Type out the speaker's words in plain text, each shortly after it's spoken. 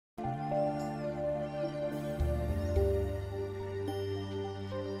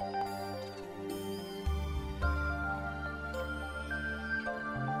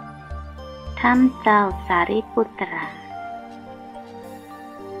ข้ามเจ้าสารีปุตระ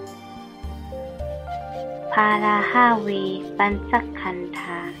ภาราหาวีปัญจขันธ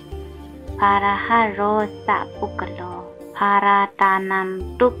าภาราหาโรสะปุกโลภาราตานัม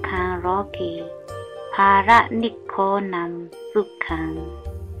ทุกขังโรกีภาระนิโคนัมสุขัง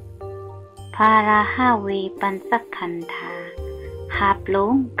ภาราหาวีปัญจขันธาหาบล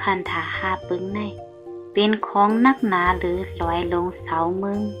งขันธาหาปึงในเป็นของนักหนาหรือลอยลงเสา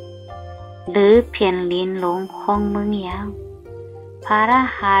มึงหรือเพียนลินลงห้องมึงยาวภารา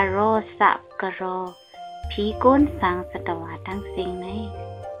หาโรสับกโรผีก้นสังสตวาทั้งสิ่งใน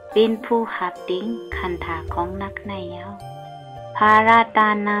เป็นผู้หับดิ้งขันธาของนักในยาวภาราตา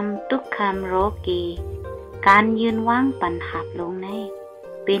นำทุกคำโรกีการยืนว่างปันหับลงใน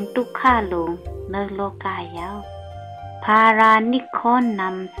เป็นทุกข้าลงเนโลกายาวภารานิโคนน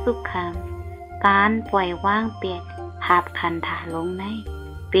ำสุขามการปล่อยว่างเปียกหับขันธาลงใน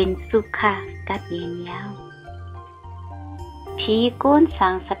เป็นสุขะกัดยินยาวผีก้นสั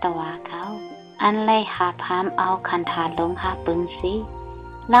งสตวาเขาอันไล่หาพามเอาขันธาลงหาปึงสิ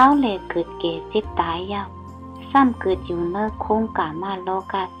แล้วเลยเกิดเกจิตตายยาวซ้ำเกิดอยู่เนคงกามาโล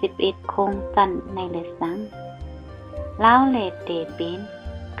กา11คงจันในเลสังแล้วเลยเตเป็น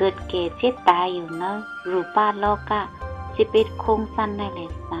เกิดเกจิตตายอยู่เนรูปาโลกา11คงจันในเล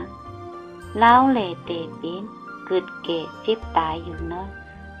สังแล้วเลยเตเป็นเกิดเกจิตตายอยู่เน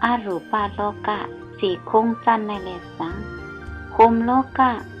อารูปาโลกา4คงจันในเลสังคมโลก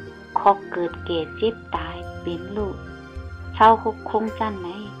าขอเกิดเกจิตตายเป็นลูกเช่า6คงจันไหน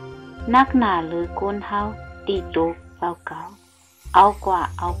นักหนาหรือโกนเฮาตีตุกเจ้าเก่าเอากว่า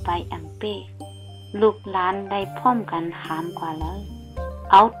เอาไปอังเป้ลูกหลานได้พร้อมกันหามกว่าเลย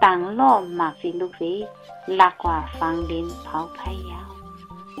เอาตังล่อหมากสิลูกสิลักกว่าฟังดินเผาไผ่ยาว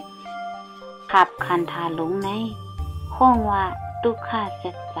ขับคันธาลงในห้องว่าทุกข้าเส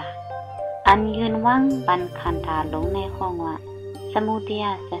ร็จจากอันยืนว่างบันคันธาลงในห้องว่าสมุทัย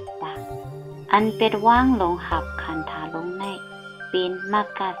เสร็จจากอันเป็นว่างลงหับคันธาลงในเป็นมรร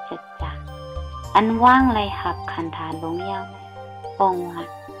คเสร็จจากอันว่างเลยหับคันธาลงยาวห้องว่า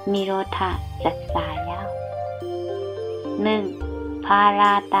นิโรธาเสร็จสายาว1. ภาร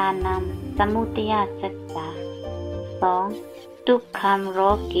าตานัมสมุทัยเสร็จจาก 2. ทุกขัมโร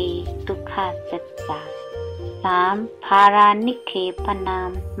กีทุกขาสัจจะ 3. ภารานิเคปนาม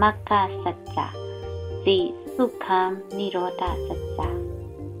มรรคสัจจะ 4. สุขัมนิโรธาสัจจะ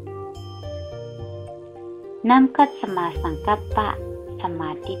นำกัจสมาสังกัปปะสม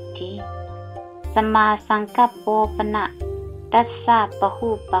าธิทิสมาสังกัปโปปนะตัสสะปะหุ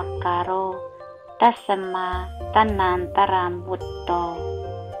ปการโรตัสสมาตนันตรามบุตโต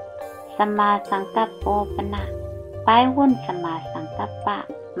สมาสังกัปโปปนะไปวุ่นสมาสังกัปปะ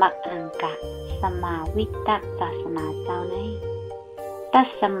มักอังกะสมาวิตักศาสนาเจ้าในตัส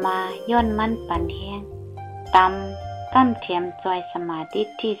สมาย่นมันปันแห้งตำกั้มเทียมจอยสมาธิ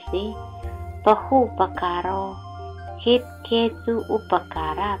ที่สิปะหูปการโรคิดเคจูอุปกา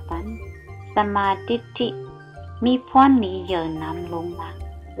ราปันสมาธิที่มีพรนี้เยินนำลงมา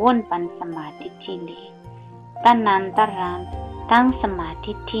วนปันสมาธิที่นี้ตานันตรามตั้งสมา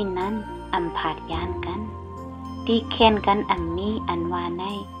ธิที่นั้นอัมผาดยานกันดีเค้นกันอันนี้อันวาใน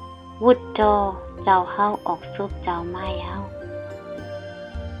วุฒโตเจ้าเฮาออกซุบเจ้ามายาว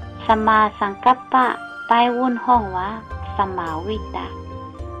สมาสังกัปปะไปวุ่นห้องว่าสมาวิตะ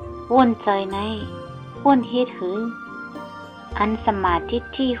วุ่นเจยในวุ่นฮิตหืออันสมาธิ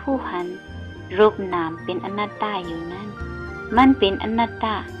ที่หู้หันรูปนามเป็นอนัตตาอยู่นั้นมันเป็นอนัตต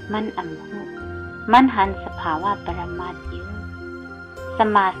ามันอัมหูมันหันสภาวะปรมัตถ์อยู่ส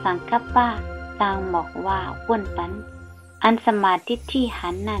มาสังกัปปะจางบอกว่าวุ่นปันอันสมาธิที่หั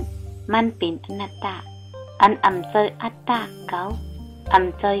นนั้นมันเป็นอนัตตาอันอัมเจยอัตตาเกาอัม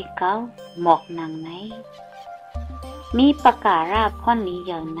เจยเกาหมอกนางไหนมีประการาพ่อนี้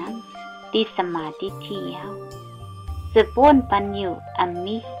อย่างนั้นที่สมาธิที่ยาวสืบวนปันอยู่อัม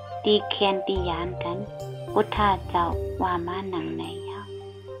มิตีแคนตียานกันพุทธาเจ้าว่ามาหนังในยาว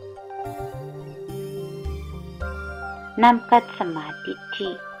นำกัดสมาธิ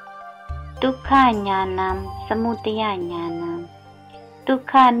ที่ทุกขาญาณัมสมุทัยญาณัมทุก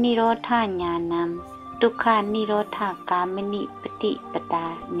ขานิโรธาญาณัมทุกขานิโรธากามนิปฏิปตา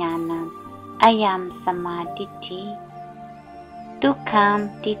ญาณัมอายัมสมาธิทิทุกขาม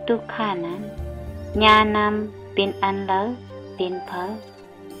ที่ทุกขานั้นญาณัมเป็นอันเลอเป็นเพอ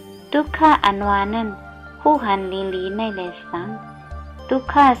ทุกขาอันวานั้นผู้หันลีในเลสังทุก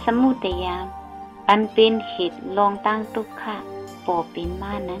ขาสมุทัยอันเป็นเหตุลองตั้งทุกขาปอเป็นม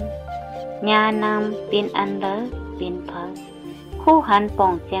านั้นญาณัมเป็นอันเลอเป็นเพอผู้หันป่อ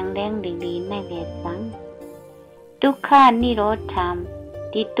งเสียงแรงลีในเลสังทุกขานิโรธาม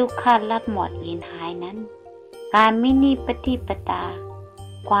ที่ทุกขะรับหมดเย็นหายนั้นการมินิปฏิปตา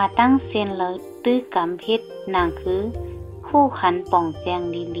กว่าตั้งเซียนเลยตื้อกำเพชรนางคือคู่ขันป่องแจง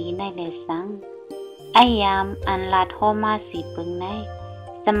ลีในเลสังไอยามอันลาโทมาสีปึงใน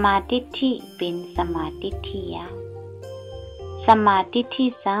สมาธิที่เป็นสมาธิที่ยาวสมาธิที่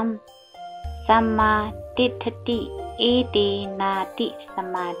ซ้ำสัมมาทิฏฐิเอเตนาติส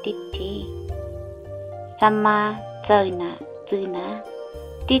มาธิที่สัมมาเจนะจือนะ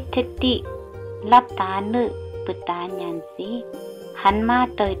ทิฏฐิรับตาเนื้อปุตตาญาณสีหันมา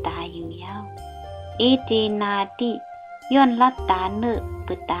เตยตาอยู่ยาวเอเตนาติย้อนรับตาเนื้อ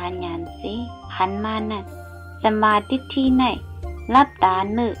ปุตตาญาณสีหันมานั่นสมาธิที่ไหนรับตา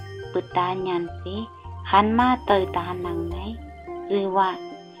เนื้อปุตตาญาณสีหันมาเตยตานังไหนหรือว่า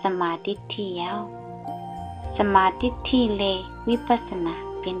สมาธิที่ยาวสมาธิที่เลวิปัสสนา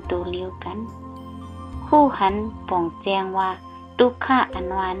เป็นตัวเลี้ยวกันคู่หันป่องแจงว่าทุกขะอัน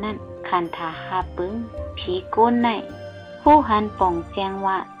วานั้นขันธาหาปึงผีโกนในคู่หันป่องแจง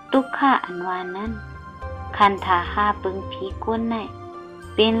ว่าทุกขะอันวานั้นขันธาหาปึงผีโกนใน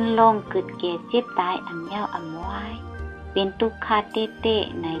เป็นลงเกิดแก่เจ็บตายอันยาวอันวายเป็นทุกขะเตะ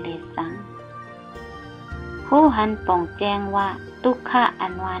ในเลสังคู่หันป่องแจงว่าทุกขะอั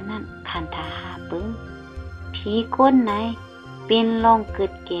นวานั้นขันธาหาปึงผีโกนในเป็นลงเกิ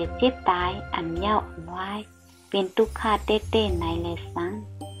ดแก่เจ็บตายอันยาวอันวายเป็นทุกขะเตะในเลสัง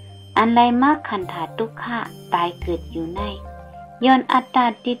อันไรมากขันธาทุกขะตายเกิดอยู่ในย้อนอัตตา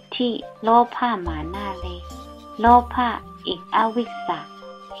ทิฏฐิโลภะมานาเลโลภะอีกอวิชชา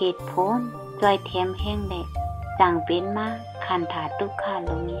เหตุผลจอยเทียมแห้งเด็กจังเป็นมาขันธาทุกขะ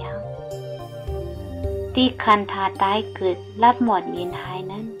ลงยาวที่ขันธาตายเกิดรับหมดเย็นหาย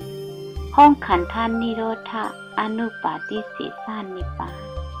นั้นห้องขันธานิโรธะอนุปาทิเสสานิปา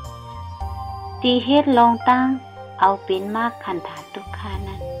ที่เฮ็ดลองตั้งเอาเป็นมากขันธาทุกขา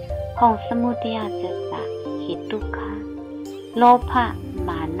นั้นห้องสมุทัยสัจจะเหตุทุกขาโลภะม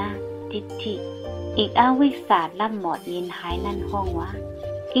านะทิฏฐิอีกอวิชชารับหมดเย็นหายนั้นห้องว่า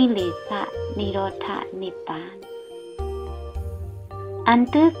กิเลสะนิโรธะนิพพานอัน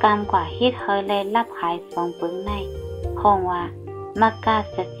ตื้อกรรมกว่าเฮ็ดเฮยเลยรับหายสองปึงในห้องว่ามัคคะ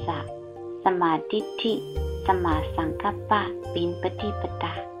สัจจะสมาธิทิสมาสังกัปปะเป็นปฏิปท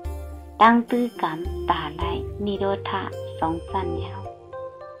าตั้งตื้อกรรมตาไหลนิโรธะสองสัญญา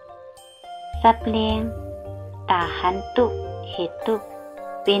สับเลียงตาหันตุเหตุตุ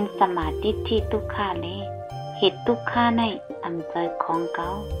เป็นสมาธิที่ทุกขาเลเหตุทุกขาในอำเจอของเก่า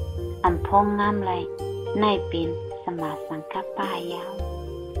อำพองงามไรในเป็นสมาสังกัปปะยาว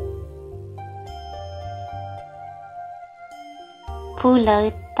ผู้เลย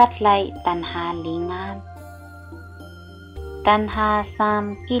ตัดไล่ตัณหาลีงามตัณหาสาม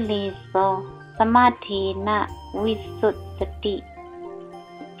กิเลสสมาธินะวิสุทธิสติ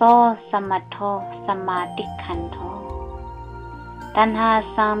โสสมัทโธสมาธิขันโธตัณหา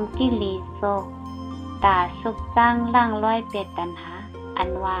สามกิเลสตาสุขสร้างล่างร้อยเปียตัณหาอัน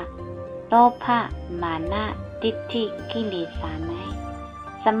ว่าโลภะมานะทิฏฐิกิเลสาใน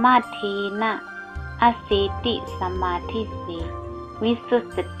สมาธินะอสีติสมาธิสีวิสุทธิ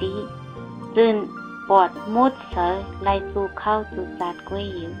สติจึงปอดมุดเสยไล่สู่เข้าสู่จัดกวย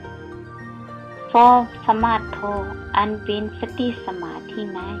อยู่โสสมาธิโธอันเป็นสติสมาธิ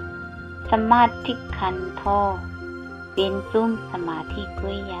ในสมาธิขันโธเป็นซุ้มสมาธิก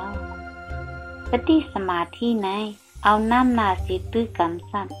วยยาวสติสมาธิในเอาน้ำนาสิตื้อก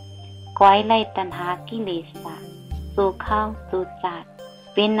ำสัมก้อยไล่ตัณหากิเลสะสู่เข้าสู่จัด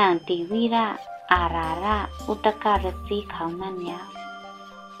เป็นนางติวิระอาราระอุตการสีเขานั่นยาว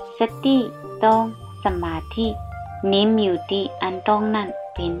สติต้องสมาธินิ่มอยู่ที่อันต้องนั่น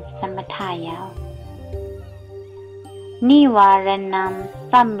เป็นสมถะยาวนิวารณัม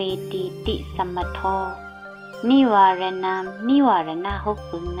สัมเมติติสมโธนิวารณัมนิวารณะหก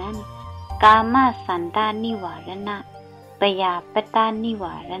ปึงนั้นกามสันตานิวารณะปยาปตานิว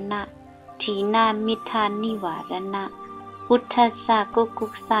ารณะทีนามิทานิวารณะพุทธัสสะกุกุ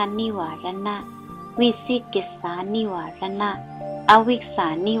สานิวารณะวิสิกิสานิวารณะอวิกสา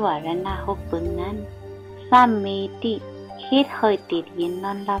นิวารณะหกปึงนั้นสัมเมติคิดเคยติดยินน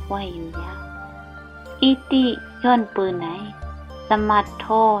อนรับไว้อยู่ยาวอิติย้อนปืนไหนสมัทโธ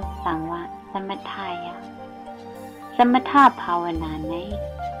สังวะสมถายาสมถะภาวนาไหน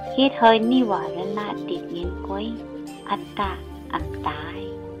คิดเคยนิวารณะติดยินก้อยอัตตาอัมตาย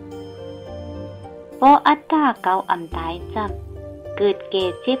เพราะอัตตาเก่าอัมตายจำเกิดเกิ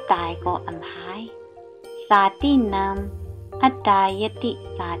ดเจ็บตายก็อัมหายสาตินามอัตตายติ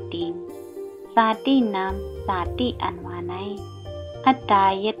สาติงสาตินามสาติอันวานัยอัตตา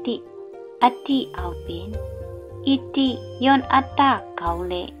ยติอัตติเอาเป็น อิติย้อนอัตตาเขา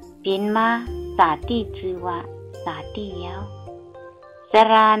เลเป็นมาสาติจือว่าสาติยาวส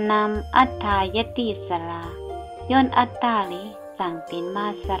รานามอัตถายติสราย้อนอัตตาเลสั่งเป็นมา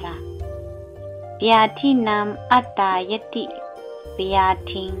สระปยาทินามอัตตายติปยา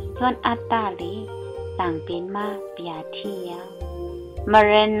ทิงย้อนอัตตาเลสั่งเป็นมาปยาทิยาวม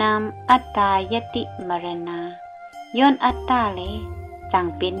รณามอัตตายติมรณาย้อนอัตตาเลสั่ง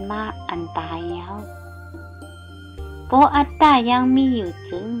เป็นมาอันตายาวโปอัตตายังมีอยู่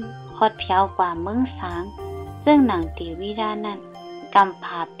จึงฮอดเพียวกว่าเมืองสางซึ่งหนังตีวิรานั้นกำผ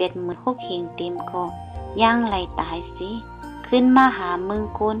าเป็ดมือคุกเฮงเต็มก็ย่างไหลตายสิขึ้นมาหาเมือง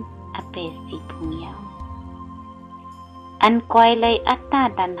กุนอเปสิพุงยาวอันกอยเลยอัตตา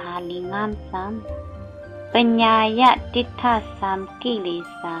ดันหาลิงามซ้ำปัญญายะติทาสามกิเล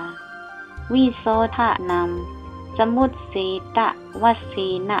สาวิโสทะนำสมุตเสตะวสี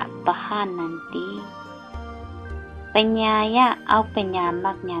นะปะหานันติปัญญายะเอาปัญญา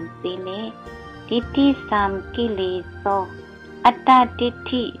มักญาณสิเลทิฏฐิสามกิเลสอัตตาทิฏ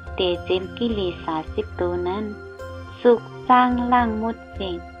ฐิเตเจมกิเลส30ตัวนั้นสุขสร้างล่างมุดเสี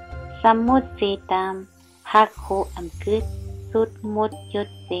ยงสมุดเสตามหักโคอัมกึดสุดมุดยศ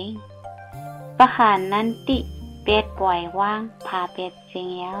เสียงปะหานันติเป็ดปล่อยว่างพาเป็ดเสียง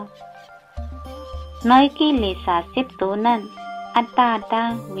ยาวน้อยกิเลส10ตัวนั้นอัตตาดั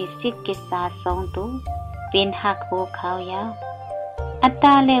งวิสิกิสา2ตัวเป็นหักโหเขายาวอัตต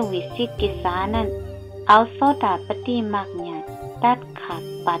าและวิสิกิสานั้นเอาโซดาปฏิมักญาณตัดขาด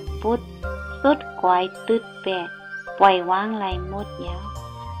ปัดปุดสุดกวายตึดแปะปล่อยวางไหลหมดยาว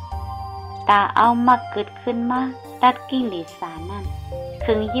ตาเอามักเกิดขึ้นมาตัดกิเลสานั้น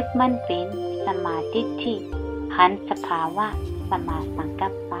คึงยิบมันเป็นสมาธิที่หันสภาวะสมาสังกั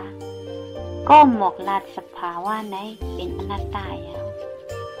ปปะก็หมกลาดสภาวะไหนเป็นอนัตตายาว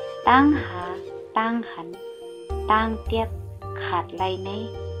ตั้งหาตั้งหันตั้งเทียบขาดไหลใน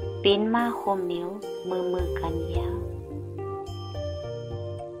เป็นมาโคมนิ้วมือกันยาว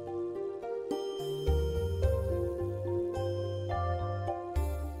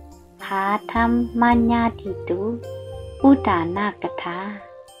หาธรรมมัญญาทิตุอุตานาคถา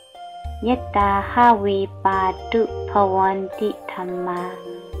ยะตาหาเวปาตุภวันติธัมมา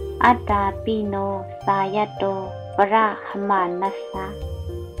อัตตาปิโนสายโตปราหมานัสสะ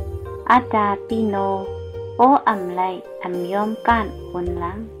อัตตาปิโนโออัมไลอัมยอมก้านคนห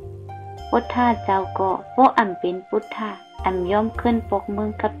ลังพุทธาเจ้าก็โออัมเป็นพุทธาอัมยอมขึ้นปกเมือง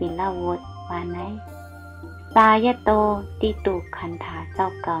กปิลาวดว่าไหนสายโตติตุขันธาเจ้า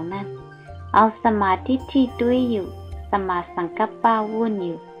เก่านั้นเอาสมาธิที่ด้วยอยู่สมาสังกัปปะวุ่นอ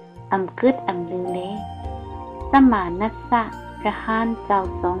ยู่อัมกึดอัมลือเลสมานัสสะพระหานเจ้า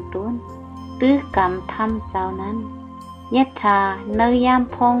2ตุนตื้อกรรมทำเจ้านั้นยะธาเนยาม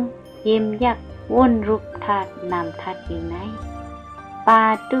พงเยี่ยมยักวุ่นรูปธาตุนามธาตุอยู่ไหนปา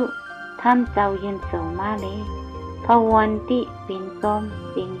ตุทำเจ้ายืนสูงมาเลยภวันติเป็นส้ม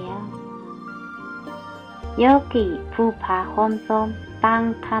เป็นยาวโยกิผู้พาโฮมส้มตั้ง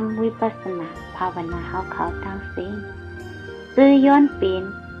ทำวิปัสสนาภาวนาเขาตั้งสิ่งซื้อย้อนเป็น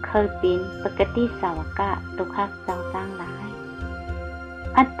เคยเป็นปกติสาวกะตุคักเจ้าตั้งหลาย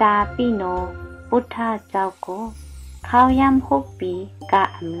อัตตาปิโนพุทธาเจ้าโกเข้าย่ำ6 ปีกะ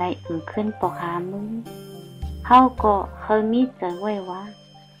อำไลขึ้นปอกหามือเขาก็เคยมีเจอไว้ว่า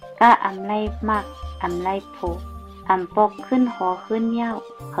กะอำไลมากอำไลโผอำปอกขึ้นหอขึ้นยาว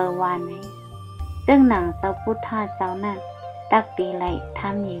เคยวานไหนซึ่งหนังเจ้าพุทธาเจ้านั้นตักปีไหลท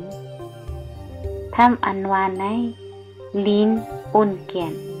ำอยู่ทำอันวานไหนลิ้นอุ่นเกีย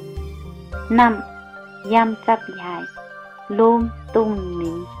นน้ำยำจับใหญ่ลมตุ้งหนิ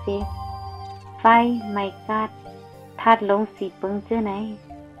งเซฟไฟไม่กาดทัดลงสีเปิงเจ้าไหน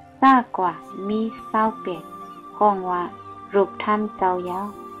ซ่ากว่ามีเศร้าเปียกห้องว่ารูปทำเจ้ายาว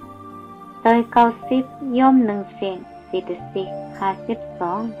เตย90ย่อม1เสียง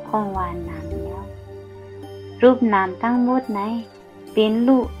52ห้องวานน้ำยาวรูปนามทั้งหมดไหนเป็น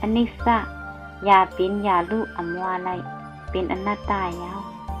ลูกอนิจจอย่าเป็นอย่าลูกอมวาไลเป็นอนัตตายาว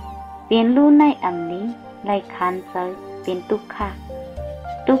เป็นลูกในอำนี้ไลคันเซยเป็นทุกข์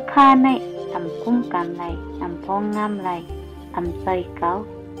ทุกข์ในอำคุ้มกรรมไลอำพองงามไลอำเซยเก่า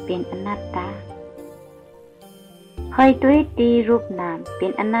เป็นอนัตตาเคยด้วยตีรูปนามเป็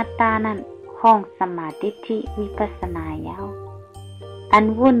นอนัตตานั้นห้องสมาธิที่วิปัสสนายาวอัน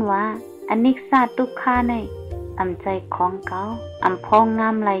วุ่นว่าอนิจจทุกขาในอำใจของเก่าอำพองงา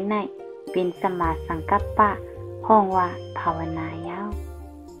มไลในเป็นสมาสังกัปปะห้องว่าภาวนายาว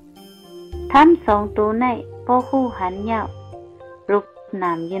ทั้ง2ตัวในโปคู่หันยาวรูปน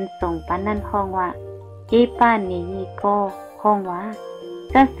ามยืนส่งปานนั้นห้องว่าจีปานิยิโกห้องว่า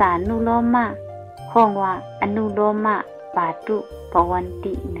สัสสานุโลมะ ข้องว่าอนุโลมะปาตุปวัน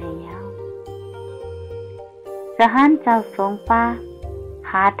ติในยาวสหันเจ้าทรงป้า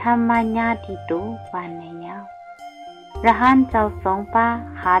หาธรรมญาติโตวานในยาวระหันเจ้าทรงป้า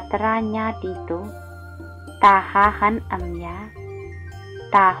หาตราญาติโตตาหาหันอัมยา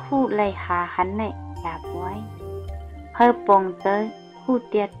ตาหูไลหาหันในหยาบไว้เพื่อปองเจอหู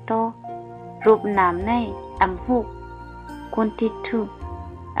เตียโตรูปนามในอัมหูคนที่ทุก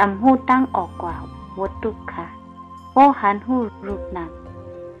อัมหูตั้งออกกว่าวัตถุค่ะโอหันหูรูปนาม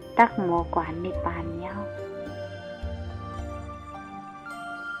ตักหมอกว่านิปานยาว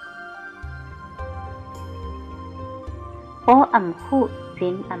โออัมหูสิ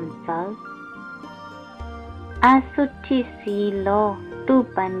นอัมเซออาสุทธิสีโลตุ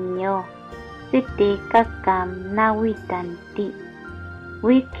ปัญโยสิทธิกกรรมนาวิตันติ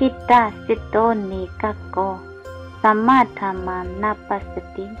วิคิตาสิโตเนกโกสัมมาธรรมานาปัสส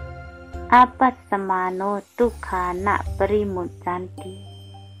ติอาปัสสมาโนทุกขานะปริมุจจันติ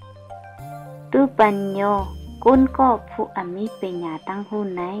ตุปัญโยกุณก็ผู้อมิปัญญาตั้งหู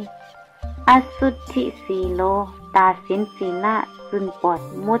ในอสุทธิสีโลตาสินศีละสุนปอด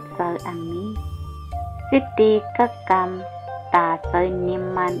มุดเสออมิสิทธิกกรรมตาเสยนิม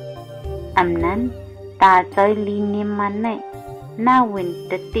มันอันนั้นตาเสยลีนิมมันในนาวิน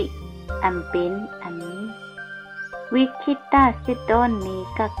ตติอันเป็นอันนี้วิคิตาสิโตเน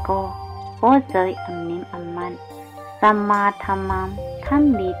กโกโอเสยอันนิมอันมันสัมมาธรรมท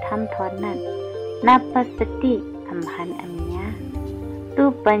ำดีทำทอดนั้นนับปัสสติอัมหันอัมญาตุ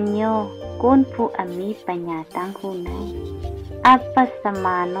ปัญโยกุณผู้อมิปัญญาตั้งหูในอัปปัสสม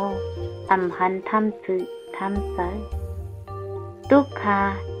าโนอัมหันทำสื่อทำเสยทุกขา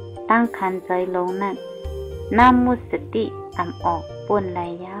ตั้งขันใจลงนั้นนามุสติอัมออกปนไหล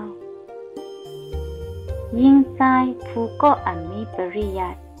ยาวยิ่งใจผู้ก็อมิปริยั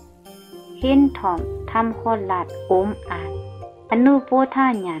ติเห็นถ่อมทำข้อหลัดอมอ่านอนุโพธา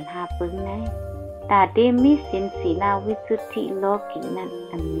ญาณหาปึงในตาเดมิสินศีลาวิสุทธิโลกินั้น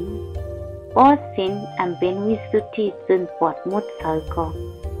อันนี้ปอสินอันเป็นวิสุทธิจนปอดมุดเสยก็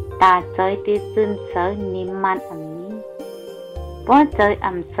ตาใจที่จนเสยนิมมันอันนี้ปอใจ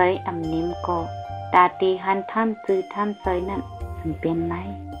อันเสยอันนิมก็ตาตีหันทำจือทำเสยนั้นอันเป็นไร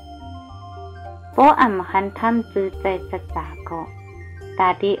ปออันหันทำจือใจสัจจาก็ตา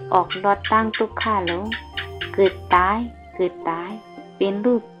ดีออกลอดตั้งทุกข้าลงเกิดตายเป็น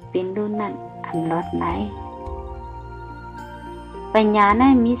รูปนั่นอันลอดไหนปัญญาใน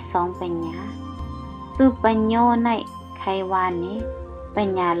มีสองปัญญาสุปัญโยในไขวานี้ปัญ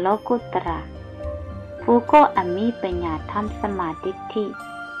ญาโลกุตระผู้ก็อมิปัญญาทำสมาธิที่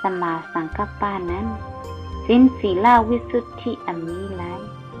สมาสังกัปปานั้นสินศีลาวิสุทธิอมิไล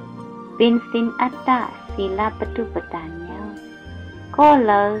เป็นสินอัตตาศีลาปฏิปทานเนี้ยก็เ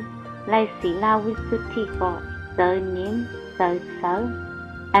ลยไล่ศีลาวิสุทธิก็เจอนิ่มเจอเสอ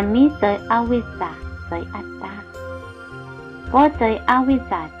อันนี้เจออวิชชาเจออัตตาพอเจออวิช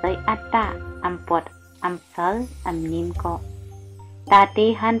ชาเจออัตตาอันปวดอันเสออันนิ่มก็ตาตี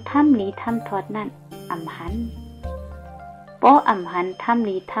หันทำลีทำทอดนั่นอันหันพออันหันทำ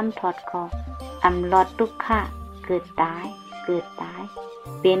ลีทำทอดก็อันลอดทุกข้าเกิดตาย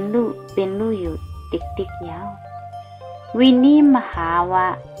เป็นลูกอยู่ติ๊กยาววินิมหาวะ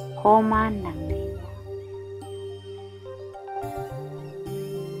โคมานังเน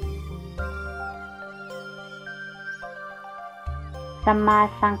สัมมา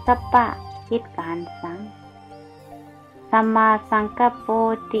สังกัปปะคิดการสังสัมมาสังกัปโป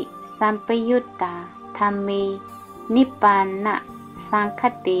ติสัมปยุตตาธัมเมนิพพานะสังค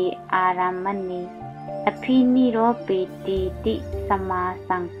ติอารัมมณีอภินิโรปิติติสัมมา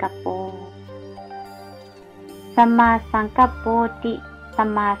สังกัปโปสัมมาสังกัปโปติสัม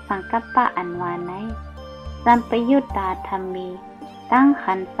มาสังกัปปะอันวาไนสัมปยุตตาธัมเมตั้ง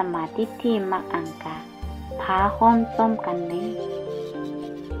ขันสมาธิที่มักอังกาพาห้อมส้มกันนี้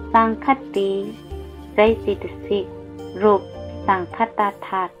สังคติใจจิตสิกรูปสังคตาธ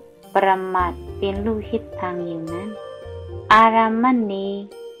าตุปรมัตถ์เป็นลูกหิตทางอยู่นั้นอารามมณี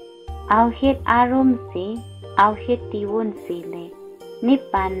เอาเหตุอารมณ์สิเอาเหตุที่วนสิเลยนิพ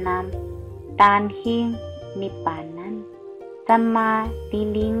พานนามตานหิงนิพพานนั้นสัมมาติ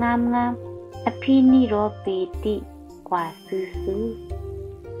ลีงามอภินิโรปิติกว่าซื่อ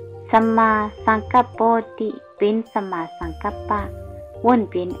สัมมาสังกัปโปติเป็นสัมมาสังกัปปะวน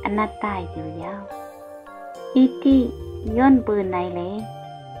เป็นอนัตตาอยู่ยาวอิติย้อนปืนในเลย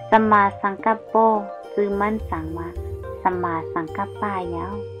สัมมาสังกัปโปซื้อมันสั่งมาสัมมาสังกัปปะยา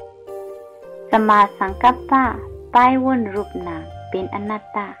วสัมมาสังกัปปะป้ายวนรูปนามเป็นอนัต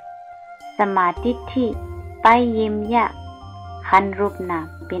ตาสมาธิที่ไปเยี่ยมยะขันรูปนาม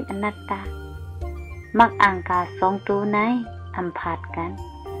เป็นอนัตตา มักอังกาสองตูในอัมพาดกัน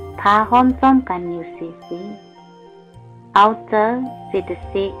พาห้อมซ้อมกันอยู่สีเอาเจอสิทธิ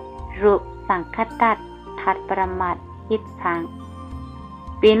สิรูปสังคตัดทัดประมาทฮิตทาง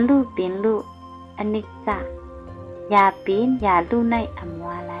เป็นลูกอนิจจาอย่าปีนอย่าลู่ในอำว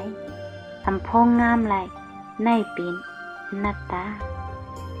าไหลอำพองงามไหลในปีนอนัตตา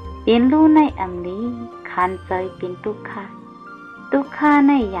เป็นลู่ในอำนี้ขันเจยเป็นทุกขาใ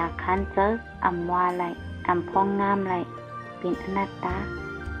นอยากขันเจออำวาไหลอำพองงามไหลเป็นอนัตตา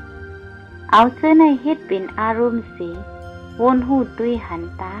เอาเจอในเฮ็ดเป็นอารมณ์สีวนหูด้วยหัน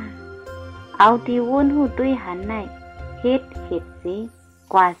ตาเอาที่วนหูด้วยหันในเฮ็ดสี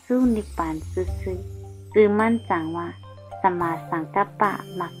กว่าสู้นิพพานซื่อมั่นจังว่าสมาสังกัปปะ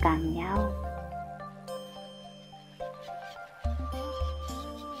มากางยาว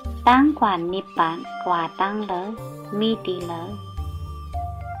ตั้งกว่านิพพานกว่าตั้งเลยมีดีเลย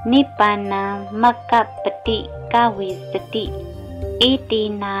นิพพานามัคคะปฏิกาวิสติเอติ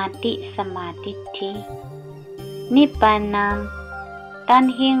นาติสมาธิทินิพพานาตัน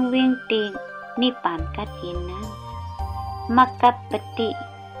เฮงเวงติงนิพพานกัดยินนะมัคคะปฏิ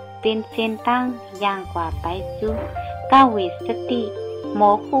เป็นเส้นตั้งอย่างกว่าไปสู่กาวิสติโม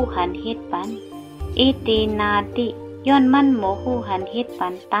คู่หันเฮ็ดปันเอตินาติย้อนมันโมหูหันเฮ็ดปั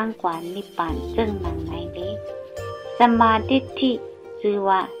นตั้งกว่านิพพานซึ่งนังในเล็กสมาธิที่ชื่อ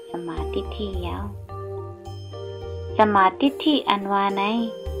ว่าสมาธิที่ยาวสมาธิที่อันว่าใน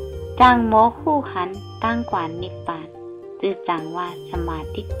จังโมหูหันตั้งกว่านิพพานชื่อจังว่าสมา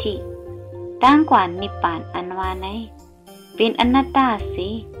ธิที่ตั้งกว่านิพพานอันว่าในเป็นอนัตตาสิ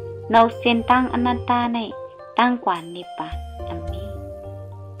เราเส้นตั้งอนัตตาในตั้งกว่านิพพานอันนี้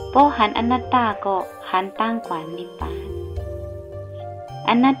เพราะหันอนัตตาก็หันตั้งกว่านิพพาน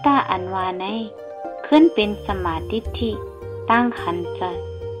อนัตตาอันว่าในขึ้นเป็นสมาธิที่ตั้งหันใจ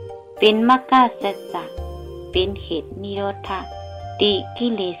เป็นมรรคสัจจะเป็นเหตุนิโรธติกิ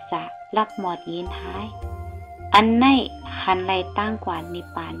เลสะรับหมดยินหายอันในหันไหลตั้งกว่านิพ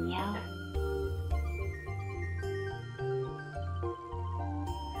พานยาว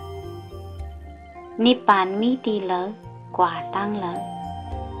นิพพานมีดีเลยกว่าตั้งเลย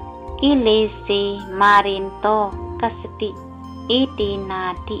กิเลสีมารินโตกัสติเอตินา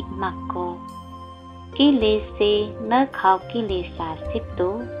ติมัคโกกิเลสีเนื้อเขากิเลสา10ตั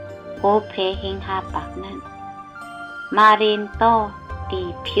วโอเพหิงหาปากนั้นมารินโตตี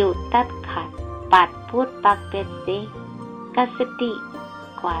ผิวตัดขาดปัดพูดปากเป็ดเสกัสติ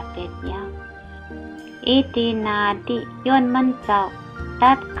กว่าเป็ดยาวเอตินาติย้อนมันเจ้า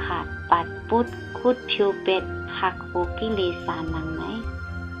ตัดขาดปัดพูดคุดผิวเป็ดหักโหกิเลสานังไหน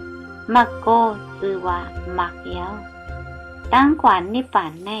มักโกชื่อว่ามักยาวตั้งกว่านิพพา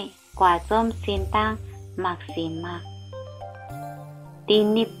นในกว่าจอมสินตั้งมักสีมักตี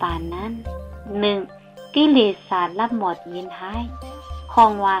นิพพานนั้น1กิเลสารับหมดยินหายขอ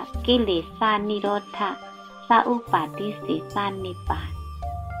งว่ากิเลสานิโรธะสาอุปาทิสีสานิพพาน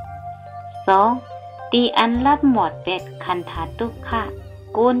2ตีอันรับหมดเป็ดขันธาทุกขะ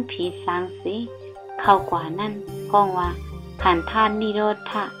โกนผีสางสีเข้ากว่านั้นของว่าขันธานิโร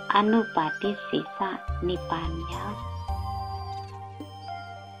ธะอนุปาทิสีสานิพพานยาว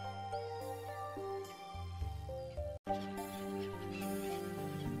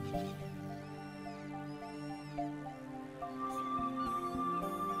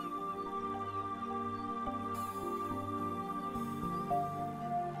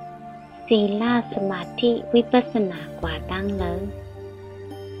ศีลสมาธิวิปัสสนากว่าตั้งเลย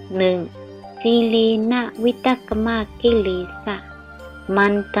1ศีลีนะวิตกมะกิเลสะมั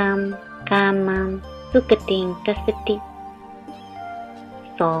นตัมกามัมสุกติงกัสสติ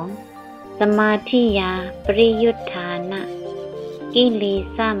2สมาธิยาปริยุทธานะกิเล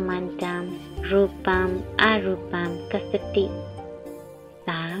สะมันตัมรูปัมอรูปัมกัสสติ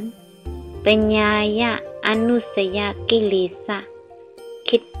3ปัญญายะอนุสยกิเลสะ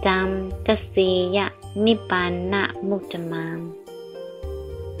คิดจำกเสยะนิพพานะมุตตมาม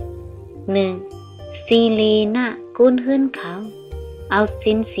1ศีลีนะกุนหื้นเขาเอา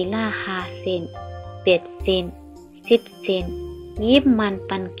สินศีลา5เส้น8เส้น10เส้นยิบมัน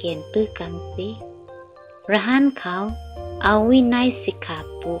ปันเกียนตื้อกันสิระหันเขาเอาวินัยสิกขา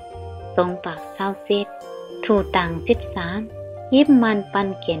ปุก2 ปาก20เซตถูต่าง13ยิบมันปัน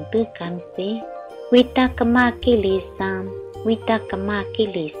เกียนตื้อกันสิวิตกมะกิเลสามวิตกมะกิ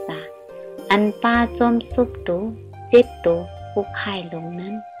เลสาอันป้าจอมสุบตัว7ตัวผู้ขายลง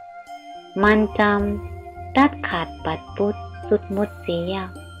นั้นมันจำตัดขาดปัดปุดสุดหมดเสีย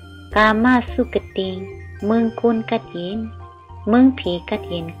กามาสุกติงเมืองคุณกัดเย็นเมืองผีกัด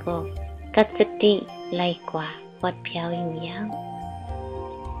เย็นก็กัดสติไล่กว่าปอดเพียวอยู่ยาว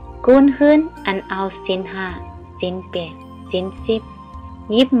กุนหื้นอันเอาศีลห้าศีลแปดศีล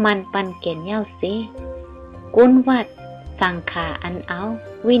10ยิบมันปันเกียนเย้าสิกุนวัดสังขาอันเอา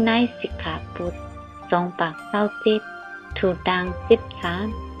วินัยสิกขาปุต2 ปาก27ถูดัง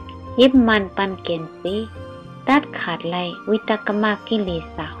13ยิบมันปันเกียนสิตัดขาดไลวิตกมกิเล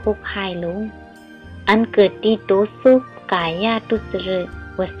สาหุกหายลงอันเกิดที่โตสุขกายาตุสรึ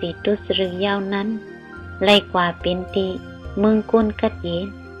วสีตุสรึยาวนั้นไลกว่าเป็นตีมึงกุนกัดเย็น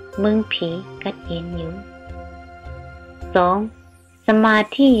มึงผีกัดเย็นอยู่2. สมา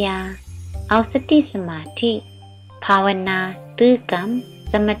ธิยาเอาสติสมาธิภาวนาตื้อกรรม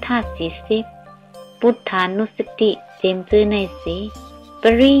สมถะ40พุทธานุสติเจมจื้อในสีป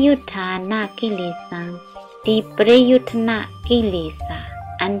ริยุทธานากิเลสังตีปริยุทธนากิเลสา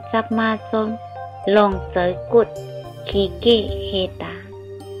อันจับมาทรงลองเจอกุดขีเกเฮตา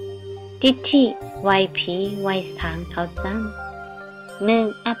ทิฏฐิไวผีไวสางเขาจัง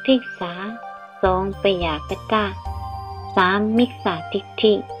1. อภิกษา 2. ปยากตา 3. มิกษาทิฏ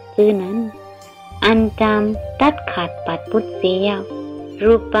ฐิชื่อนั้นอันจำตัดขาดปัดพุทธเสีย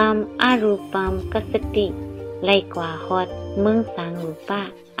รูปัมอารูปัมกสติไลกว่าฮอดมึงสังรูปะ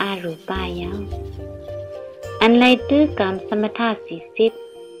อารูปายาวอันไลตื้อกรรมสมถะ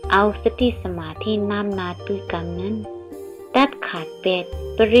40เอาสติสมาธิน้ำนาตื้อกรรมนั้นตัดขาด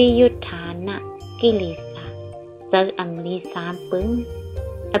8ปริยุทธานะกิเลสาเจออัมลี3ปึง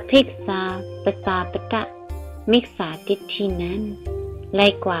อภิกษาปสาปตะมิกษาทิฏฐินั้นไล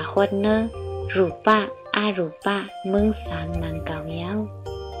กว่าฮอดเนรูปะอารูปะมึงสังนังเก่ายาว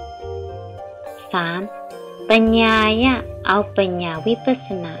3. ปัญญายะเอาปัญญาวิปัสส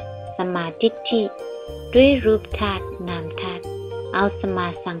นาสมาธิที่ด้วยรูปธาตุนามธาตุเอาสมา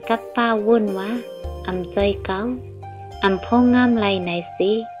สังกัปปะวุ่นวะอำใจเก้าอำพ่องามไหลไหน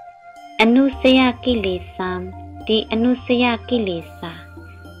สิอนุสยกิเลสดีอนุสยกิเลสา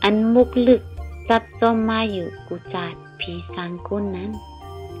อันมุกลึกจับจอมมาอยู่กุจาดผีสังกุนนั้น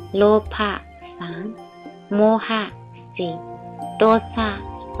โลภะ3โมหะ4โทสะ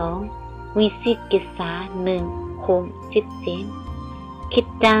2วิสิกิสา1ข่ม10 เจนคิด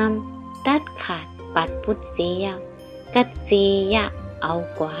ตามตัดขาดปัดพุทธเสียกัดเสียเอา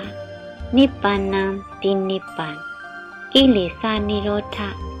กว่านิพพานามตินิพพานกิเลสานิโรธะ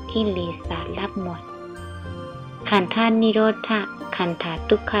กิเลสาลับหมดขันธานิโรธะขันธา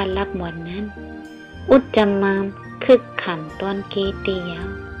ทุกขาลับหมดนั้นอุจจมามคึกขันตอนเกตียาว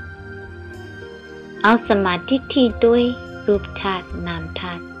เอาสมาธิที่ด้วยรูปธาตุนามธ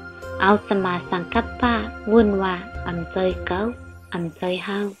าตุเอาสมาสังกัปปะวุ่นวาอำใจเก้าอำใจเฮ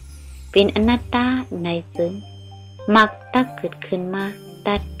าเป็นอนัตตาในซึ่งมักตักเกิดขึ้นมา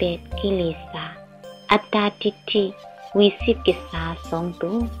ตัดเป็ดกิเลสาอัตตาทิฏฐิวิสิกิสา2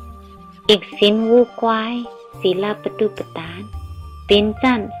 ตัวอีกสินวูควายศีลปฏิปทานเป็น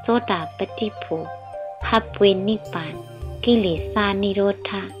จันโสดาปฏิโภพับเวนิพพานกิเลสานิโร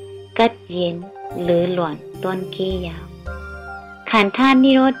ธะกัดเย็นหรือหล่อนตอนเกยาวขันธา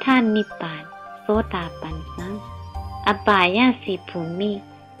นิโรธานิพพานโสดาปันสังอบายาสีภูมิ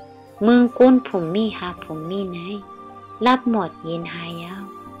เมืองก้นภูมิหาภูมิไหนรับหมดเย็นหายาว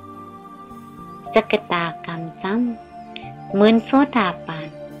สกตากรรมซ้ำเหมือนโสดาปัน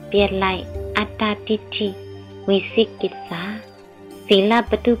เปลี่ยนไหลอัตตาทิฏฐิวิสิกิสาศีล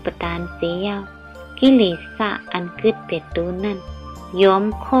ปฏิปทานเสียาวกิเลสะอันเกิดเป็ดตูนั้นยอม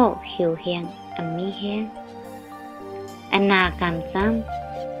โคเหี่ยวแหงอันมีแหงอนา กรรมซ้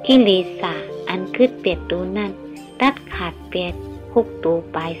ำกิเลสาอันคืดเป็ดตัวนั้นตัดขาดเป็ด6 ตัว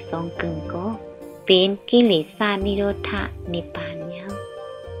ไป2 กึ่งก็เป็นกิเลสานิโรธานิพพานยาว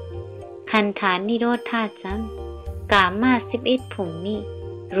ขันธานิโรธาซ้ำกามา11 ภูมิ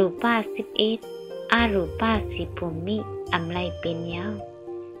รูปา11อารูปา10 ภูมิอำไลเป็นยาว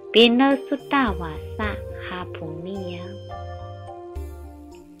เป็นเนสุตตาวาสะ5 ภูมิยาว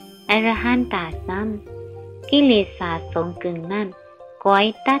อรหันตาซ้ำกิเลสา2 กึ่งนั้นก้อย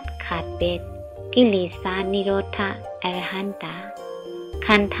ตัดขาดเป็ดกิเลสานิโรธาอรหันตา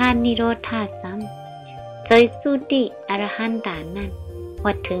ขันธานิโรธาซ้ำใจสุติอรหันตานั้น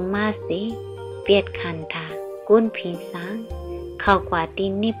วัดถึงมาสิเปียดขันธากุนผีสางเข้ากว่าติ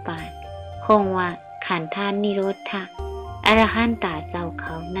นิพพานคงว่าขันธานิโรธาอรหันตาเจ้าเข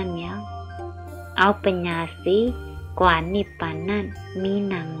านั่นยาวเอาปัญญาสิกว่านิพพานนั่นมี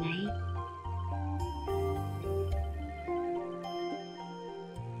หนังไหน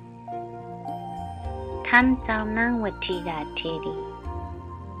ท่านเจ้านางวัทิดาเทรี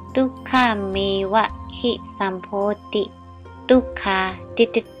ทุกขาเมวะหิสัมโพติทุกขาติ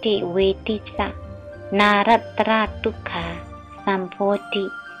ตติเวติสะนารัตราทุกขาสัมโพติ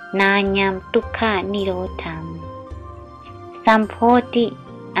นายามทุกขานิโรธังสัมโพติ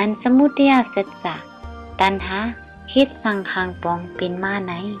อันสมุทัยสัจจะตัณหาคิดสังขารปองเป็นมาไ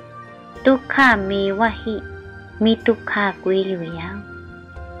หนทุกขามีวะหิมีทุกขากุยอยู่ยาว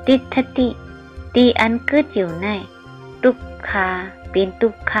ติทติตีอันเกิดอยู่ในทุกขาเป็นทุ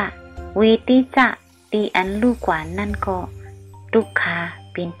กขะเวติจะตีอันลูกกว่านั่นก็ทุกขา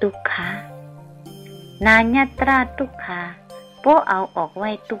เป็นทุกขานาญัตราทุกขาโปเอาออกไว้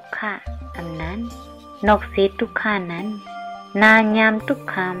ทุกขาอันนั้นนอกเสียทุกขานั้นนายามทุก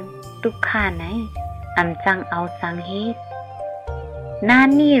คำทุกขาไหนอำจังเอาสังเหตุนา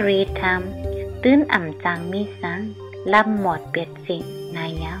นี่เรธรรมตื้นอำจังมีสังลับหมดเปียดสิ่งนา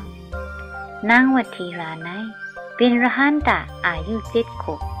ยาวนางวัทีราไนเป็นรหันตาอายุ7 ข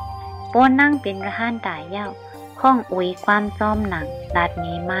วบโปนั่งเป็นรหันตาเย้าข้องอวยความซ้อมหนังลาด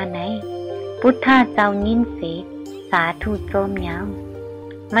นี้มาไหนพุทธาเจ้ายินเสกสาธุโจมยาว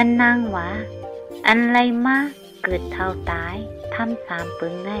มันนางว่าอันไรมาเกิดเท่าตายทำ3 ปึ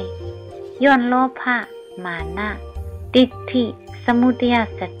งไงย้อนโลภะมานะติทิสมุทัย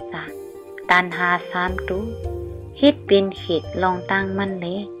สัจจะตัณหา3 ตุคิดเป็นเหตุลองตั้งมันเล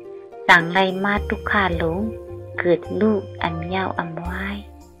ยสั่งไรมาทุกขาหลงเกิดลูกอันยาวอำไว้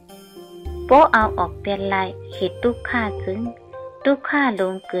โปเอาออกเป็นไรเหตุทุกขาซึ่งทุกขาหล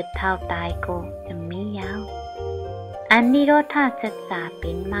งเกิดเท่าตายก็จะมียาวอันนิโรธาสัจจะเป็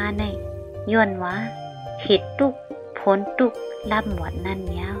นมาในย้อนว่าเหตุทุกผลทุกรับหมดนั่น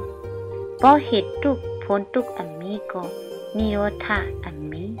ยาวเพราะเหตุทุกผลทุกอันมีก็นิโรธาอัน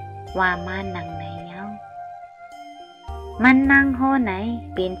มีว่ามานังในยาวมันนั่งโหไหน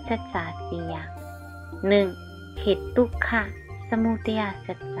เป็นสัจจะ4 อย่าง 1. เหตุทุกขะสมุทัย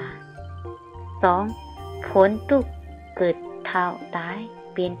สัจจะ 2. ผลทุกเกิดเท่าตาย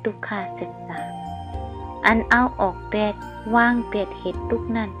เป็นทุกขะสัจจะอันเอาออกแปดว่างเปียดเหตุทุก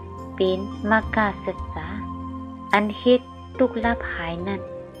นั้นเป็นมรรคสัจจะอันเหตุทุกลับหายนั้น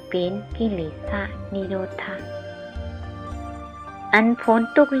เป็นกิเลสนิโรธาอันผล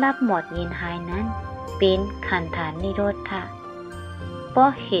ทุกลับหมดยินหายนั้นเป็นขันธานิโรธาเพราะ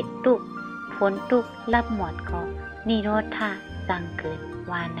เหตุทุกผลทุกลับหมดก็นิโรธาจังเกิด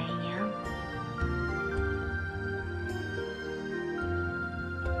วาในยาว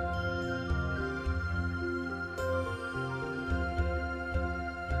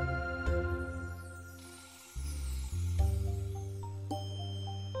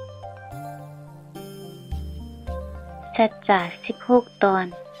สัจจะ16 ตอน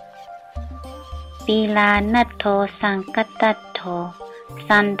ปีลานัตโธสังกัตตัตโธ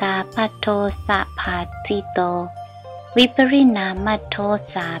สันดาปัตโธสะภาติโตวิปริณามัตโธ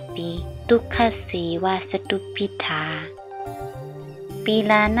สาปีทุกขสีวาสตุปิธาปี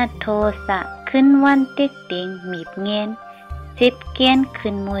ลานัตโธสะขึ้นวันเต็กเต็งมีบเงียน10 เกียน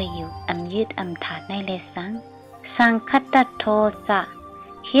ขึ้นมวยอยู่อำยืดอำถาดในเลสังคัตตัตโธสะ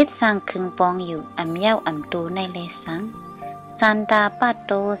คิดสั่งขึงปองอยู่อำเย้าอำตูในเลสันดาปาโ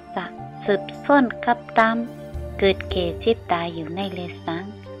ตสะสืบซ่อนกับตามเกิดเกจิตตายอยู่ในเลสัง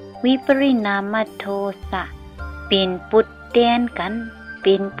วิปริณามัตโทสะเป็นปุตเตียนกันเ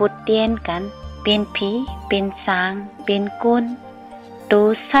ป็นผีเป็นสางเป็นกุนตู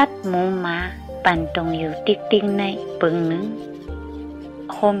สัตว์หมูหมาปั่นตรงอยู่ติ๊กในปึงหนึ่ง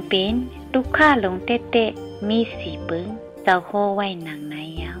โฮมเป็นทุกข้าลงเตะมี4 ปึงเจ้าโคไว้หนังใน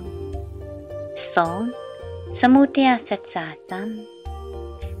ยาว 2. สมุทัยสัจจะจัง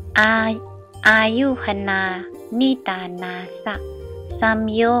อายุหนานิตานาสะสัม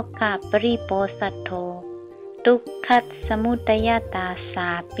โยกะปริโปสัตโธทุกขัสสมุทัยตาสา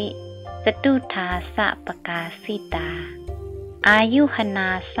ปิสตุธาสะปกาสิตาอายุหนา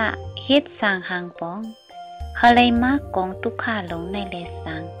สะเฮ็ดสร้างหังปองฮะเลยมากกองทุกขาลงในเล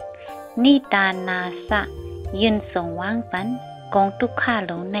สังนิตานาสะยืนส่งว่างปันกองทุกขา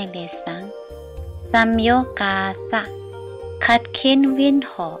ลงในเลสังสัมโยกาสะขัดเค้นเวียน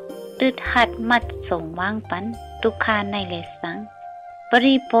หอตึดหัดมัดส่งว่างปันทุกขาในเลสังป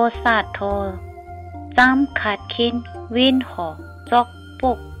ริโปสาโทจำขัดเค้นเวียนหอจอกป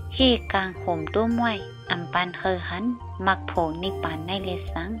กเฮกลางห่มตัวมวยอัมปันเฮหันมักโผนิปานในเล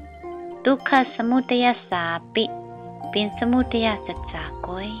สังทุกขสมุทัยสาปิเป็นสมุทัยสัจจะ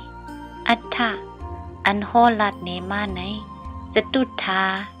ก้อยอัฏฐะอันโหลัดเนมาในจตุธา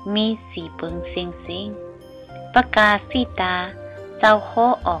มี4 ปึงเสียงปกาสิตาเจ้าโค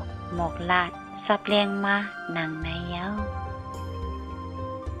ออกหมอกลาดสับเลียงมาหนังในยาว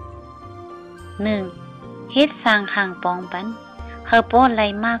 1. เฮ็ดสร้างห่างปองปันเฮาโปไล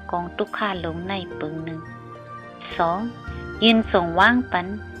มากกองทุกขาหลงในปึงหนึ่ง 2. ยืนส่งว่างปัน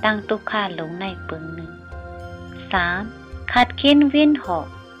ตั้งทุกขาหลงในปึงหนึ่ง 3. ขัดเค้นเวียนหอก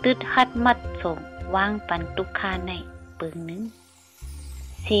ตึดหัดมัดส่งว่างปันทุกขาในปึงหนึ่ง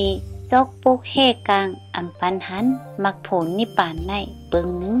สี่จกปุกเฮกังอัมปันหันมักผลนิปานในเปิง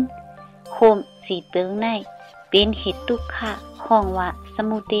หนึ่งโคมสี่เปิงในเป็นเหตุทุกขะข้องว่าส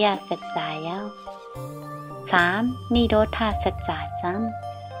มุทัยสัจจายาวสามนิโรธาสัจจาจัง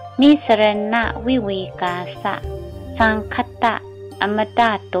นิสรณะวิเวกาสะสังคตะอมต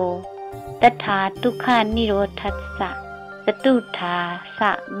ะโตตถาทุกขานิโรธัสสะสตุธาส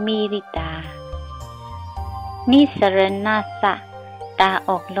ะมิริตานิสรณะสะตาอ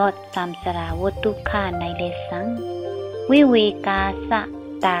อกลอดสัมสราวุตุขาในเลสังวิเวกาสะ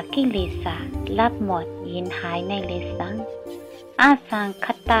ตากิเลสะรับหมดยินหายในเลสังอาสังค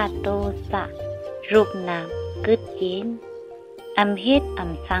ตาโตสะรูปนามกึดยินอัมเฮ็ดอั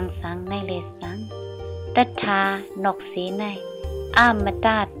มสังสังในเลสังตัทธานกสีในอามต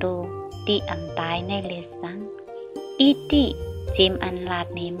าโตติอัมตายในเลสังอิติจิมอันลาด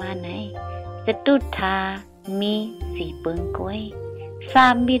ในมาในสตุธามีสีเปิงก้อยสา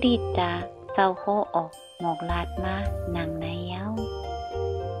มบิริตาเจ้าโคออกหมอกลาดมานังในเย้า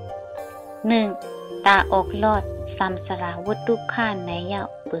หนึ่งตาออกลอดสัมสราวุตุข้าในเย้า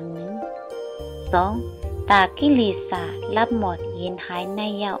เปิงหนึ่งสองตากิเลสารับหมดเย็นหายใน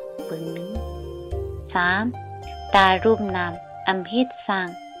เย้าเปิงหนึ่งสามตารูปนามอัมหิตสร้าง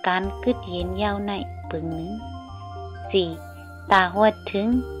การกึดเย็นเย้าในเปิงหนึ่งสี่ตาหัวถึง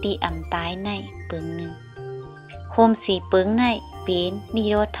ตีอ่ำตายในเปิงหนึ่งโคมสีเปิงในเป็นนิ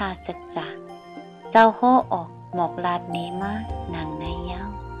โรธาสัจจะเจ้าโคออกหมอกลาดเนมานังในเย้า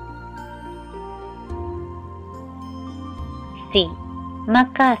สี่มัค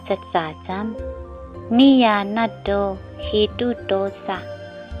คะสัจจะจัมนิยานัตโตเหตุโตสะ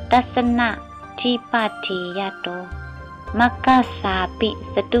ตัสนะทิปัฏฐิยโตมัคคะสาปิ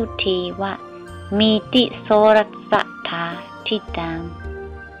สตุทีวะมีติโสรัสสะธาทิตัง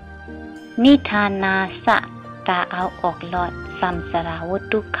นิทานาสะตาเอาออกลอดสัมสราวุ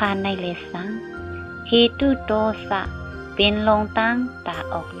ตุขาในเลสังเหตุโตสะเป็นลงตั้งตา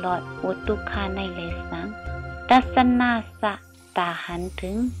ออกลอดวุตุขาในเลสังตัสนาสะตาหัน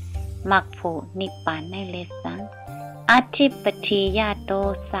ถึงมรรคผลนิพพานในเลสังอธิปติยาโต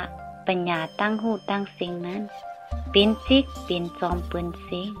สะปัญญาตั้งหูตั้งสิ่งนั้นเป็นจิกเป็นจอมปืน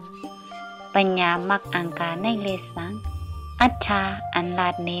สิปัญญามรรคอังการในเลสังอัฏฐาอันลา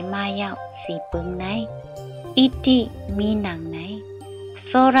ดเนมายาวสีปึงในอิติมีหนังในโ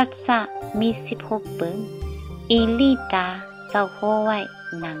สรัสสะมี16ปึงอิลิตาเจ้าโคไว้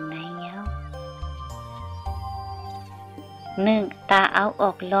หนังในยาวหนึ่งตาเอาอ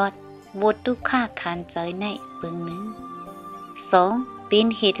อกลอดวุตุข้าขันเจยในปึงหนึ่งสองเป็น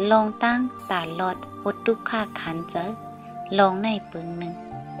เหตุลองตั้งตาลอดวุตุข้าขันเจยลองในปึงหนึ่ง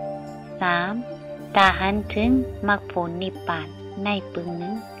สามตาหันถึงมรรคผลนิพพานในปึงห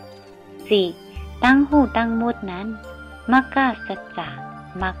นึ่งสี่ตั้งหูตั้งมุดนั้นมัคคะสัจจะ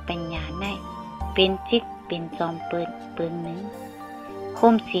มักปัญญาในเป็นจิกเป็นจอมเปิดปึงหนึ่งโค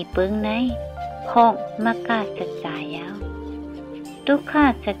มสีปึงในห้องมัคคะสัจจายาวทุกขา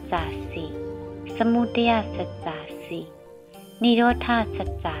สัจจะสี่สมุทัยสัจจะสี่นิโรธาสัจ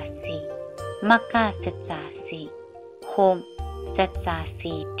จะสี่มัคคะสัจจะสี่โคมสัจจะ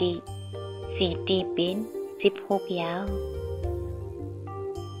สี่ตีเป็น16ยาว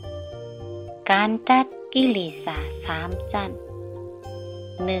การตัดกิเลสสามจัน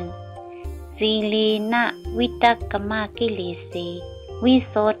หนึ่งสีลีนะวิตกมากิเลสีวิ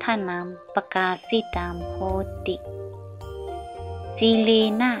โสทนามปกาสิตามโหติสีลี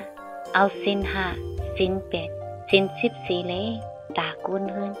นะเอาสินห้าสิน8สิน14เลตากุน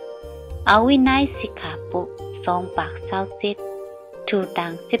หืนเอาวินัยสิกขาปุ2ปาก27ถูตั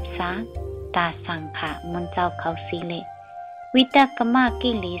ง13ตาสังขามนเจ้าเขาสีเลวิตกมา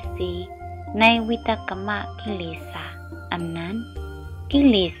กิเลสีในวิตกมะกิเลสาอันนั้นกิ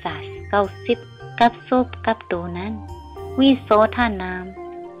เลสา90กับซบกับตัวนั้นวิโสทานาม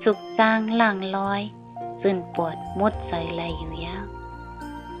สุขจางหลังลอยสื่นปวดมดใจไหลอยู่ยาว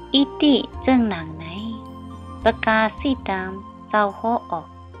อิติเจ้งหนังไหนประกาศสีตามเจ้าโคออก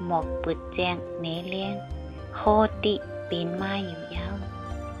หมอกเปิดแจ้งเนเลี้ยงโคติเป็นมาอยู่ยาว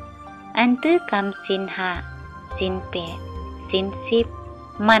อันตื้อกรรมสิน5สิน8สิน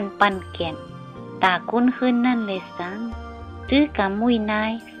10มันปันเกียนตาคุ้นขึ้นนั่นเลยสังตื้อกำมุยนา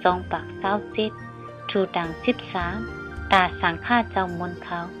ย2ปาก27ถูดัง13ตาสังฆาเจ้ามนเข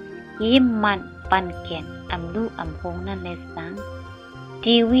ายิ้มมันปันเกียนอำลูอำพงนั่นเลยสัง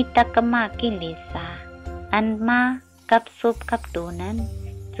จีวิตกมากิเลสาอันมากับซุบกับตัวนั้น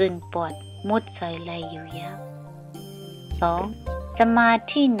จึนปวดมุดใส่ไหลอยู่ยาว2สมา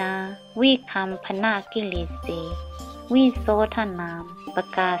ธินาวิคัมพนากิเลสีวิโสทนามป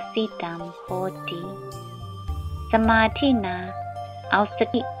กาสิตามโคติสมาธินา เอาส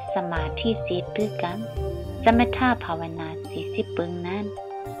ติสมาธิสีตื้อกันสมถะภาวนา40 ปึงนั้น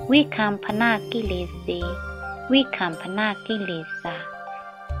วิคัมพนากิเลสวิคัมพนากิเลสา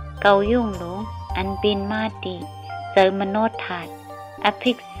เกายุ่งหลงอันเป็นมาดีเจอมโนธาตุอ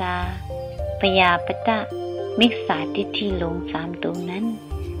ภิกษาปยาปตะมิกษาทิฏฐิหลง3 ตัวนั้น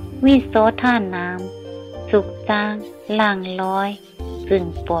วิโสธานามสุขจางล่างลอยจึง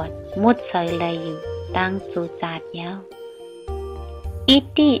ปอดมุดใส่เลยอยู่ตั้งสู่จาดยาวอิ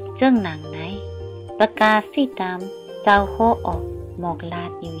ติเจ้งหนังไหนประกาศสิตามเจ้าโคออกหมอกลา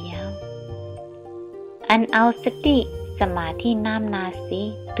ดอยู่ยาวอันเอาสติสมาธิน้ำนาสี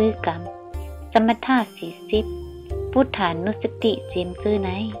ตื้อกรรมสมถะ40พุทธานุสติเจมซื้อไหน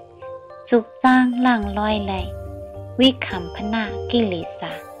สุขสร้างล่างลอยไหลวิคัมพนากิเลส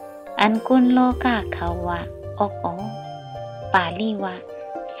าอันกุลโลกาเขาว่าออกปาลีว่า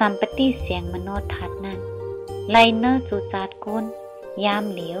สัมปติเสียงมโนทัศนั้นไลเนอร์จูจาดกุลยาม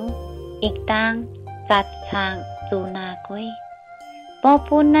เหลียวอีกต่างจัดช่างจูนาก้อยปอ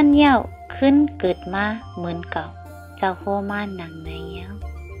ปูนนั่นเย้าขึ้นเกิดมาเหมือนเก่าเจ้าโคมาหนังในเย้า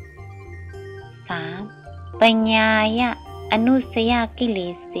3. ปัญญายะอนุสยกิเล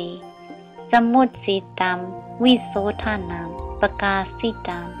สีสมุตสีตามวิโสธานามประกาศสิ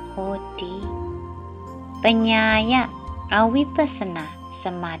ตามโหติปัญญายะเอาวิปัสสนาส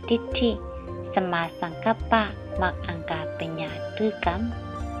มาธิที่สมาสังกัปปะมักอังกาปัญญาตื้อกรรม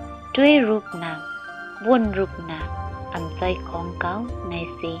ด้วยรูปนามวนรูปนามอำใจของเขาใน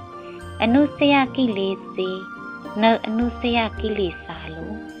สีอนุสยกิเลสีเนอนุสยกิเลสาลุ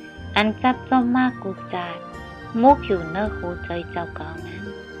อันจับจอมมากกุจาดมุกอยู่เนอหูใจเจ้าเก่านั้น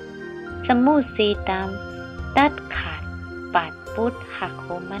สมุสีตามตัดขาดปาดปุดหักโห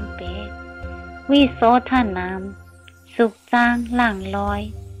มันเป๊ะวิโสธานามสุขจางล่างลอย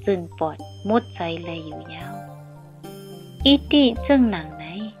จึงปอดมุดใจเลยอยู่ยาวอิติจึงหนังไหน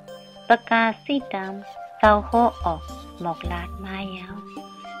ประกาศสิตามเจ้าโคออกหมอกลาดมายาว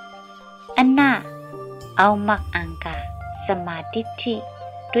อันน่าเอามักอังกาสมาธิที่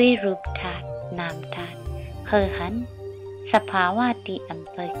ด้วยรูปธาตุนามธาตุเคยหันสภาวะที่อ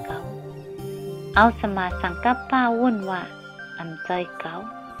ำใจเก่าเอาสมาสังกัปปะวุ่นว่าอำใจเก่า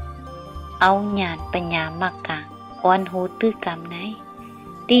เอาญาณปัญญามักกางอ่อนหูตื้อกรรมไหน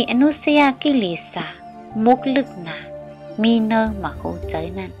ตีอนุสยกิเลสามุกลึกหนามีเนอมาหูใจ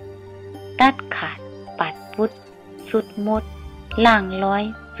นั้นตัดขาดปัดพุดสุดมดล่างลอย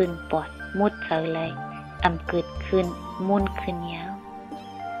จึงปอดมุดเฉยเลยอำเกิดขึ้นมุนขึ้นยาว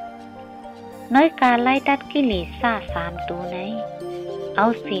น้อยการไล่ตัดกิเลส3 ตัวไหนเอา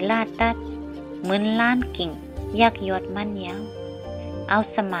ศีลาตัดเหมือนล้านกิ่งยักยอดมันยาวเอา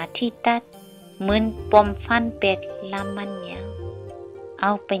สมาธิตัดเหมือนปมฟันเป็ดลำมันยาวเอ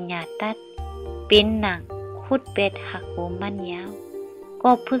าปัญญาตัดเป็นหนังคุดเป็ดหักหัวมันยาว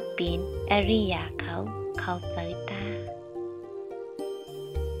ก็พึกปีนอริยาเขาเจอตา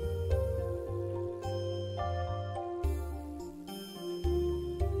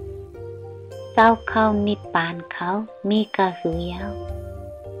เจ้าเข้านิพพานเขามีกะหือยาว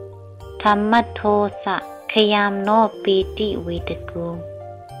ธรรมโทสะขยามโนปีติวิต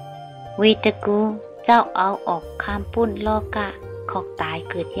กูเจ้าเอาออกข้ามปุ้นโลกะขอกตาย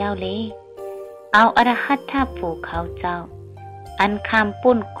เกิดยาวเลยเอาอรหัตถะผูเขาเจ้าอันข้าม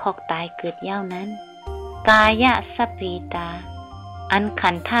ปุ้นขอกตายเกิดยาวนั้นกายะสัพพิตาอันขั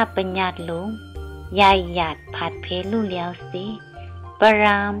นธาปัญญาหลงยายหยาดผัดเพลุเลียวสิปร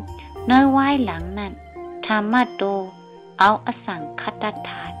ามน้อยไว้หลังนั้นธรรมโตเอาอสังคต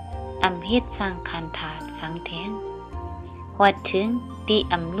ถาตุอำเฮ็ดสร้างขันธาตุสังแทงหัวถึงตี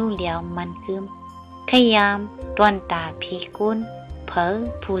อำลู่เลียวมันคืมขยามตวนตาพีกุนเผอ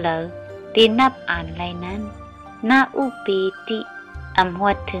ผู้เลอตีนับอ่านไรนั้นนาอุปีติอำหั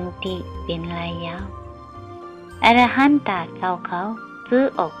วถึงตีเป็นลายยาวอรหันตาเจ้าเขาซื้อ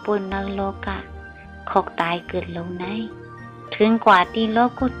ออกปุณนโลกะขอกตายเกิดลงในถึงกว่าที่โล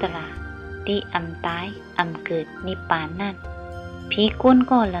กุตระที่อำตายอำเกิดนิพพานนั่นพีกุน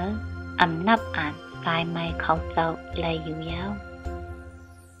ก็เลยอำนับอ่านสายไม้เขาเจ้าเลยอยู่ยาว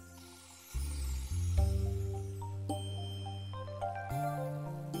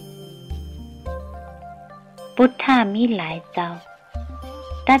พุทธามีหลายเจ้า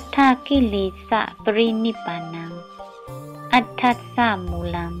ตัทธากิเลสะปรินิพพานังอัตถัสสะมู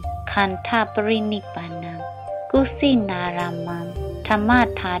ลังขันธาปรินิพพานังกุสินารามังธรรม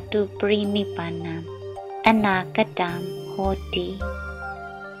ธาตุปรินิพพานังอนาคตังโหติ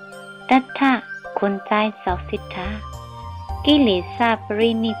ตัทธะคนใจเสาสิทธากิเลสะปริ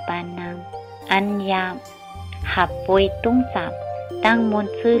นิพพานังอัญญามหับป่วยตุ้งสับตั้งมน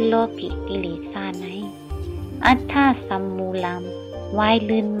ต์ซื้อโลกิกิเลสะในอัตถาสัมมูลัง ว่าย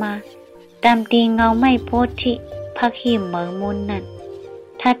ลื่นมาตามตีเงาไม่โพธิพักหิมเหมอมุนนั่น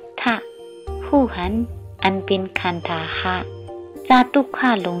ทัตถะผู้หันอันเป็นคันธาหะจาตุข้า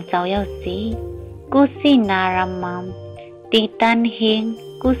ลงเจ้าเย้าสีกุสินารมัมตีตันเฮง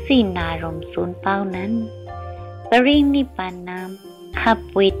กุสินารมศูนย์เป้านั้นปรินิพพานนามขับ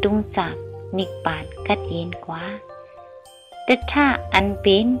เวตุงจากนิพพานกัดเย็นกว่าแต่ถ้าอันเ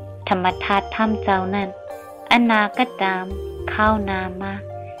ป็นธรรมธาตุธรรมเจ้านั้นอนาคตามเข้านามา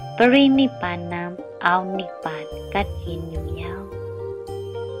ปรินิพพานนามเอานิพพานกัดเย็นอยู่ยาว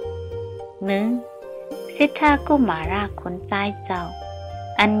1. สิทธากุมาราคนใจเจ้า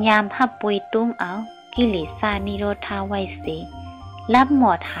อันยามหับปุยตุ้งเอากิเลสานิโรธาไว้เสรับหม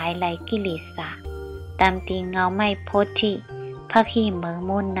ดหายไหลกิเลสาตามตีเงาไม่โพธิพระขีเมือง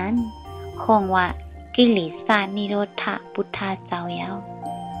มนนั้นคงว่ากิเลสานิโรธาพุทธาเจ้าเย้า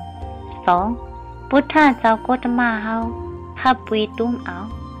 2. พุทธาเจ้าโกตมาเฮาหับปุยตุ้งเอา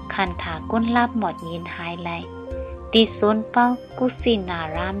ขันถาก้นรับหมดยินหายไหลติโซนเป้ากุสินา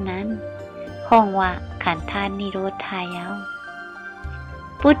รามนั้นคงว่าขันธานิโรธาเย้า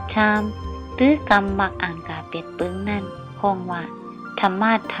พุทธามตื้อกรรมมักอ่างกาเป็ดเปิ้งนั่นคงว่าธรรม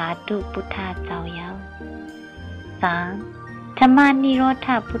าถาตุพุทธาเจ้าเย้า 3. ธรรมานิโรธ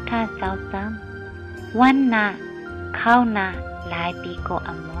าพุทธาเจ้าซ้ำวันนาเข้านาหลายปีก็อ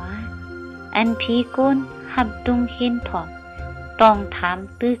ำว่าอันพีก้นหับตุงเห็นถ่อมต้องถาม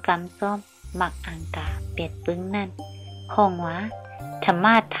ตื้อกรรมซ้อมมักอ่างกาเป็ดเปิ้งนั่นคงว่าธรรม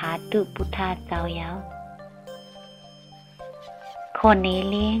าถาตุพุทธาเจ้าเย้าคนนี้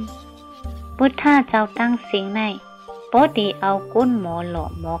เลี้ยงพุทธาเจ้าตั้งสิ่งในปกติเอาก้นหมอหล่อ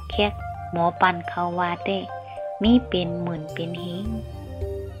หมอแคกหมอปันเขาว่าได้มีเป็นหมื่นเป็นหิง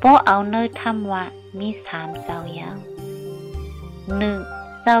เพราะเอาเนื้อทำว่ามี3เจ้ายาว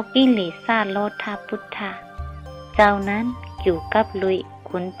 1. เจ้ากิเลสาโลธาพุทธาเจ้านั้นอยู่กับลุย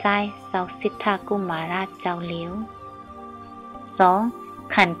ขุนใจเจ้าสิทธากุมาราชเจ้าเหลียว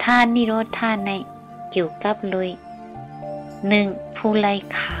 2. ขันธานิโรธาในอยู่กับลุย 1. ผู้ไล่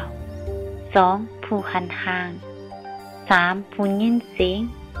ข่าว 2. ผู้หันห่าง 3. ผู้ยินเสียง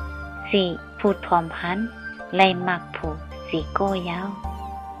 4. ผู้ถ่อมหันไล่มักผู้สีโก้ยาว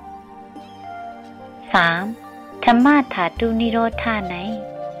 3. ธรรมาถาตุนิโรธาไหน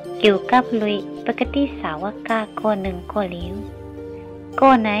อยู่กับลุยปกติสาวกาก็หนึ่งก็เหลียวก็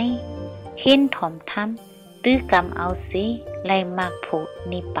ไหนเห็นถ่อมทำตื้อกรรมเอาสิไล่มักผู้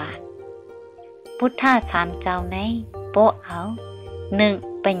นิพพานพุทธา3เจ้าไหนโปเอา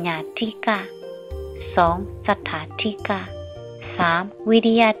 1. ปัญญาธิกา 2. สัทธาธิกา 3. วิ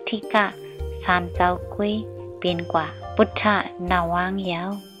ริยะธิกา3เจ้าคุยเป็นกว่าพุทธานาวางยา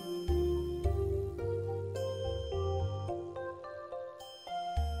ว